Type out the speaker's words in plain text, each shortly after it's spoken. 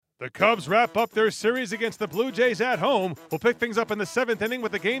The Cubs wrap up their series against the Blue Jays at home. We'll pick things up in the 7th inning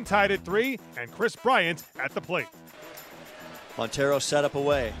with the game tied at 3 and Chris Bryant at the plate. Montero set up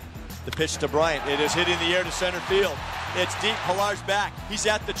away. The pitch to Bryant. It is hit in the air to center field. It's deep. Pilar's back. He's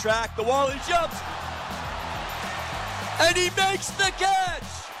at the track. The wall. He jumps. And he makes the catch.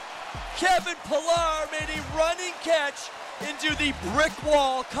 Kevin Pilar made a running catch into the brick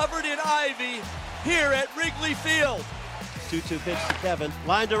wall covered in ivy here at Wrigley Field. 2-2 pitch to Kevin.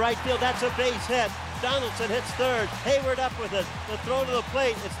 Line to right field. That's a base hit. Donaldson hits third. Hayward up with it. The throw to the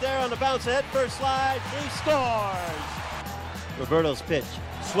plate. It's there on the bounce. A head first slide. He scores. Roberto's pitch.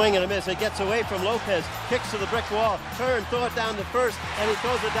 Swing and a miss. It gets away from Lopez. Kicks to the brick wall. Turn. Throw it down to first. And he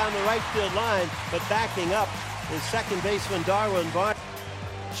throws it down the right field line. But backing up is second baseman Darwin Barnes.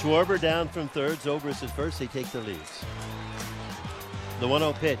 Schwarber down from third. Zobrist at first. They take the leads. The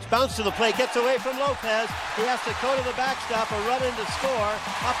 1-0 pitch. Bounce to the plate. Gets away from Lopez. He has to go to the backstop. A run in to score.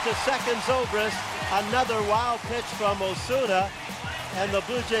 Up to second Zobrist. Another wild pitch from Osuna. And the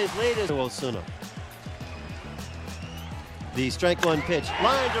Blue Jays lead is Osuna. The strike one pitch.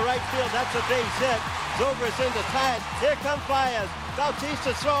 Line to right field. That's a base hit. Zobrist in to tie it. Here comes Baez.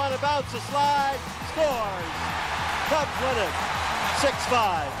 Bautista throw on a bounce. A slide. Scores. Cubs win it.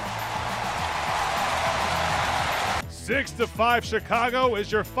 6-5. 6-5 Chicago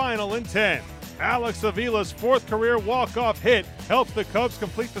is your final in 10. Alex Avila's 4th career walk-off hit helps the Cubs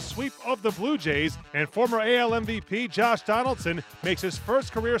complete the sweep of the Blue Jays, and former AL MVP Josh Donaldson makes his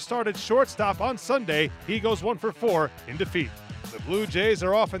first career start at shortstop on Sunday. He goes 1 for 4 in defeat. The Blue Jays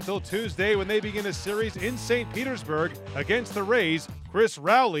are off until Tuesday when they begin a series in St. Petersburg against the Rays. Chris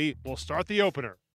Rowley will start the opener.